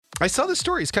I saw this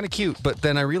story. It's kind of cute, but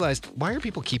then I realized, why are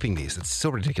people keeping these? It's so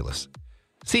ridiculous.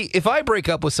 See, if I break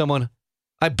up with someone,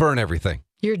 I burn everything.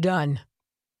 You're done.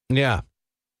 Yeah.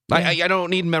 I don't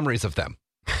need memories of them.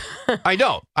 I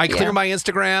don't. I clear my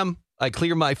Instagram. I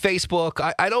clear my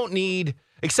Facebook. I don't need,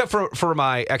 except for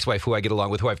my ex-wife who I get along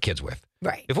with, who I have kids with.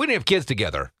 Right. If we didn't have kids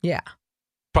together. Yeah.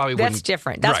 Probably wouldn't. That's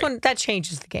different. That's when that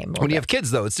changes the game. When you have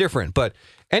kids, though, it's different. But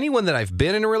anyone that I've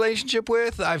been in a relationship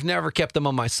with, I've never kept them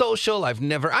on my social. I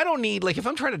don't need, like, if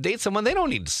I'm trying to date someone, they don't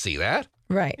need to see that.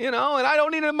 Right. You know, and I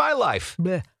don't need it in my life.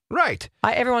 Bleh. Right.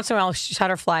 Every once in a while,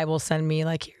 Shutterfly will send me,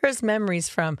 like, here's memories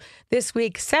from this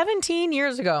week, 17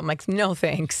 years ago. I'm like, no,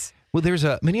 thanks. Well, there's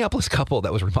a Minneapolis couple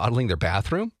that was remodeling their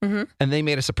bathroom, and they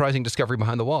made a surprising discovery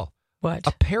behind the wall. What?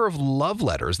 A pair of love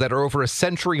letters that are over a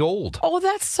century old. Oh,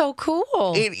 that's so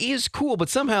cool. It is cool, but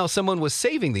somehow someone was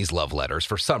saving these love letters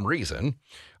for some reason.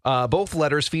 Both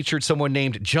letters featured someone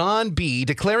named John B.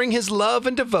 declaring his love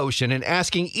and devotion and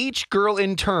asking each girl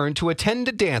in turn to attend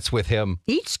a dance with him.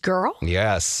 Each girl?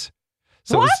 Yes.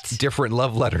 So what? It's different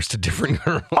love letters to different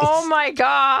girls. Oh, my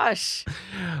gosh.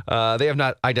 They have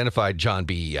not identified John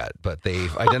B. yet, but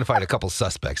they've identified a couple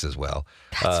suspects as well.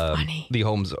 That's funny. The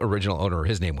home's original owner,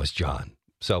 his name was John.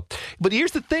 So, but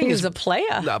here's the thing. He was a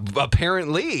player.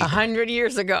 Apparently. 100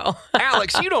 years ago.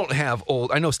 Alex, you don't have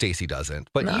I know Staci doesn't,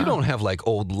 but you don't have like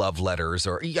old love letters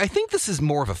I think this is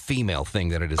more of a female thing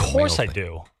than it is a male thing. Of course I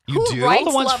do. You Who do? writes All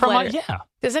the ones love from letters? yeah.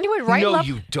 Does anyone write No, love?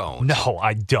 you don't. No,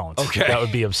 I don't. Okay. That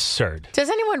would be absurd. Does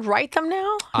anyone write them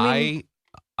now? I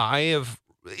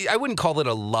wouldn't call it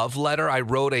a love letter. I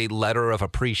wrote a letter of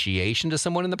appreciation to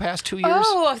someone in the past 2 years.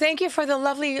 Oh, thank you for the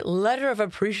lovely letter of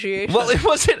appreciation. Well, it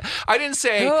wasn't. I didn't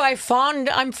say. Oh, I'm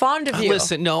fond of you.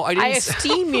 Listen, no, I didn't. I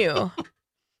esteem you.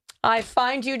 I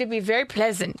find you to be very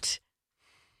pleasant.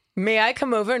 May I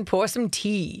come over and pour some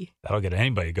tea? That'll get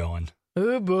anybody going.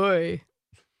 Oh, boy.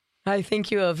 I think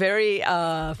you are very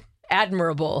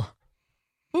admirable.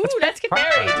 Ooh, let's get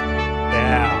married.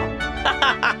 Yeah.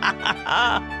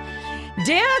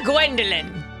 Dear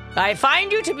Gwendolyn, I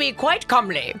find you to be quite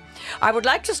comely. I would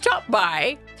like to stop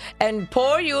by and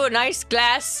pour you a nice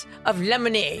glass of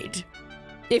lemonade.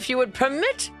 If you would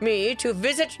permit me to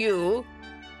visit you,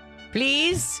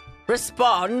 please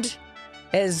respond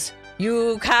as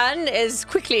you can as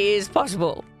quickly as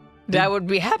possible. I would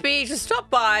be happy to stop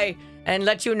by and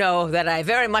let you know that I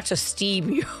very much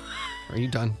esteem you. Are you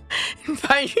done? And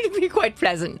find you to be quite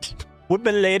pleasant. Would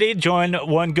my lady join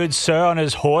one good sir on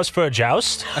his horse for a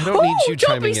joust? I don't need you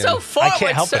don't chiming be in. so forward, I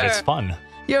can't help sir. it. It's fun.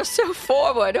 You're so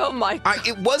forward. Oh, my God.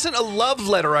 It wasn't a love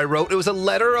letter I wrote. It was a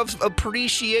letter of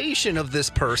appreciation of this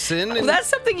person. Well, And that's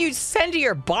something you'd send to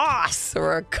your boss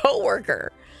or a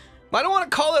coworker. I don't want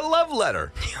to call it a love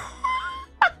letter.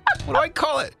 What do I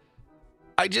call it?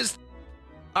 I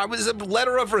was a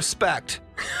letter of respect.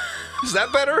 Is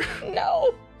that better?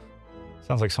 No.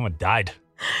 Sounds like someone died.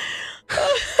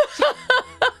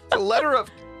 A letter of...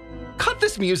 Cut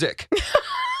this music.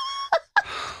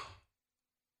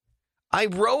 I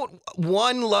wrote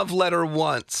one love letter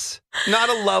once. Not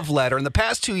a love letter. In the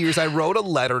past 2 years, I wrote a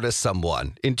letter to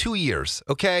someone. In 2 years,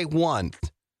 okay? One.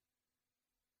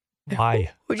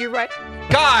 Why? Would you write?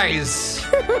 Guys!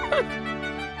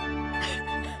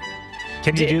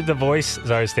 Can you do the voice?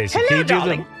 Sorry, Staci. Hello, Can you do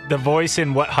darling. the voice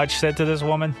in what Hutch said to this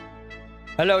woman?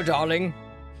 Hello, darling.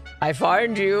 I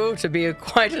find you to be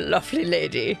quite a lovely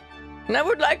lady. And I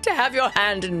would like to have your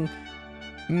hand in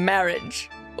marriage.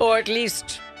 Or at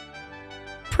least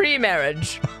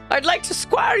pre-marriage. I'd like to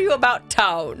squire you about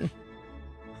town.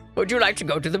 Would you like to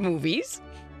go to the movies?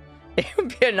 It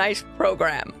would be a nice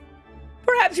program.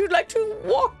 Perhaps you'd like to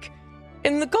walk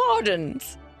in the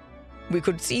gardens. We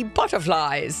could see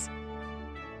butterflies.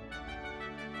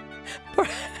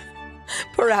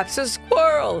 Perhaps a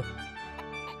squirrel.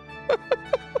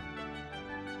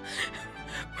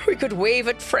 We could wave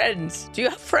at friends. Do you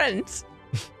have friends?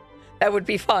 That would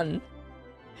be fun.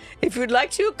 If you'd like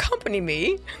to accompany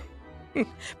me,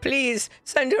 please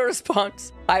send a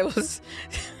response. I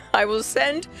will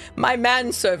send my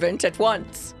manservant at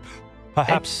once.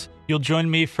 Perhaps you'll join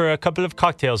me for a couple of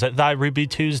cocktails at Thy Ruby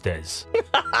Tuesdays.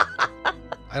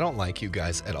 I don't like you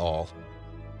guys at all.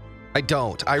 I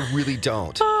don't. I really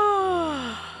don't.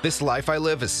 This life I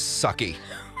live is sucky.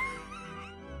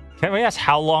 Can we ask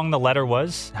how long the letter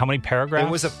was? How many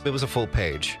paragraphs? It was a full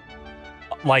page.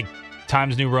 Like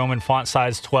Times New Roman font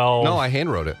size 12. No, I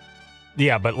handwrote it.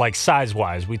 Yeah, but like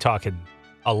size-wise, we talking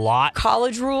a lot?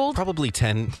 College ruled? Probably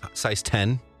 10, size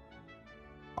 10.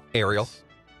 Arial.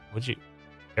 Would you?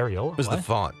 Arial? It was the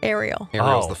font. Arial.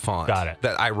 Arial's Oh, the font. got it.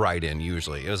 That I write in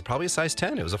usually. It was probably a size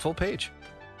 10. It was a full page.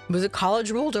 Was it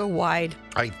college ruled or wide?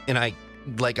 I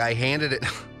handed it.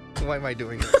 Why am I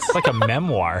doing this? It's like a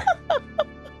memoir.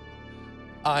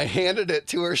 I handed it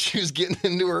to her. She was getting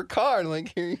into her car. I'm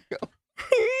like, here you go.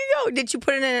 Here you go. Did you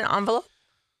put it in an envelope?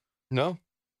 No.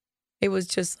 It was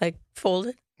just like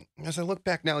folded. As I look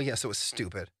back now, yes, it was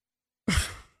stupid.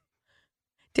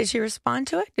 Did she respond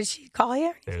to it? Did she call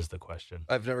you? There's the question.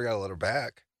 I've never got a letter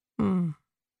back.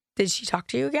 Did she talk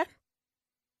to you again?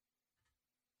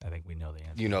 I think we know the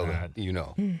answer. You know to that. You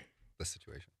know the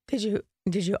situation.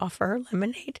 Did you offer her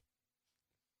lemonade?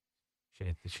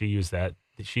 Did she use that?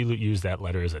 Did she use that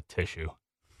letter as a tissue?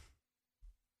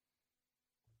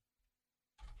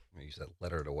 I use that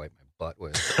letter to wipe my butt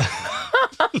with.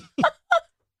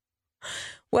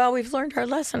 Well, we've learned our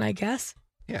lesson, I guess.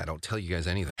 Yeah, I don't tell you guys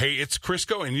anything. Hey, it's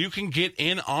Crisco, and you can get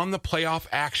in on the playoff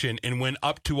action and win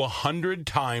up to 100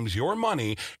 times your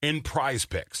money in Prize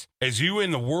Picks. As you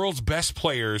and the world's best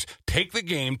players take the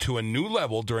game to a new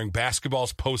level during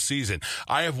basketball's postseason.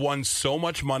 I have won so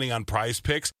much money on Prize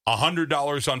Picks,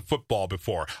 $100 on football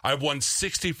before. I've won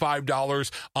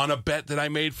 $65 on a bet that I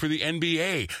made for the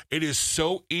NBA. It is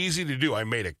so easy to do. I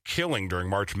made a killing during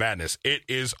March Madness. It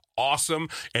is awesome,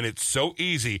 and it's so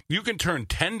easy. You can turn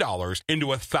 $10 into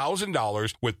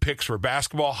 $1,000 with picks for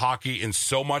basketball, hockey, and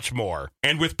so much more.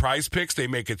 And with Prize Picks, they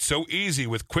make it so easy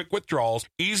with quick withdrawals,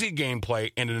 easy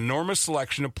gameplay, and an enormous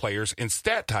selection of players and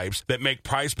stat types that make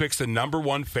Prize Picks the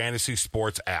 #1 fantasy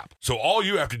sports app. So all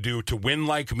you have to do to win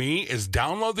like me is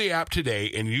download the app today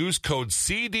and use code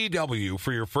CDW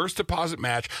for your first deposit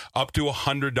match up to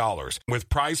 $100. With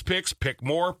Prize Picks, pick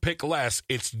more, pick less.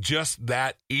 It's just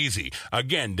that easy.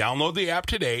 Again, download the app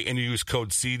today and use code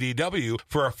CDW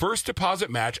for a first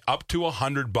deposit match up to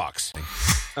 $100.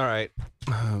 All right.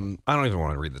 I don't even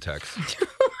want to read the text.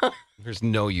 There's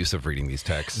no use of reading these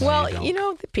texts. Well,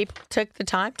 the people took the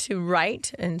time to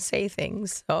write and say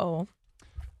things, so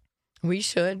we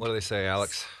should. What do they say,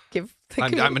 Alex? Give the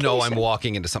I'm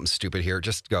walking into something stupid here.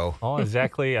 Just go. Oh,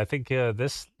 exactly. I think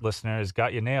this listener has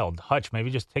got you nailed. Hutch, maybe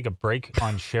just take a break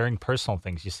on sharing personal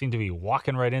things. You seem to be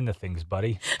walking right into things,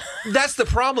 buddy. That's the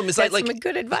problem. Is That's some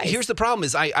good advice. Here's the problem: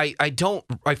 is I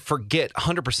forget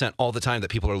 100% all the time that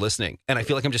people are listening, and I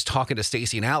feel like I'm just talking to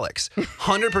Staci and Alex.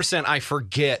 100%, I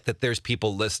forget that there's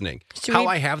people listening.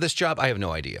 I have this job, I have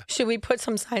no idea. Should we put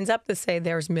some signs up that say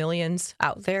 "There's millions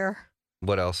out there"?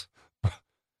 What else?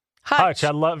 Hutch, I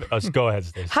love us. Go ahead,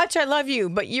 Staci. Hutch, I love you,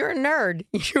 but you're a nerd.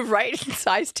 You write in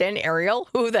size 10 Arial?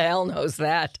 Who the hell knows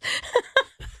that?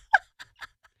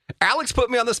 Alex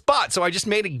put me on the spot, so I just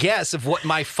made a guess of what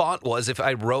my font was if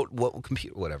I wrote what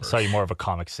computer, whatever. Saw you more of a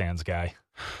Comic Sans guy.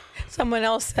 Someone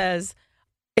else says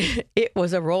it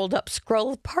was a rolled up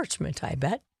scroll of parchment, I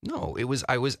bet. No,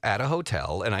 I was at a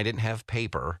hotel and I didn't have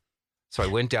paper. So I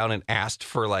went down and asked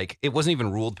for it wasn't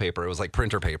even ruled paper. It was like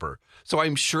printer paper. So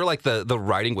I'm sure the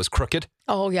writing was crooked.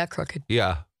 Oh, yeah, crooked.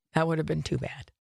 Yeah. That would have been too bad.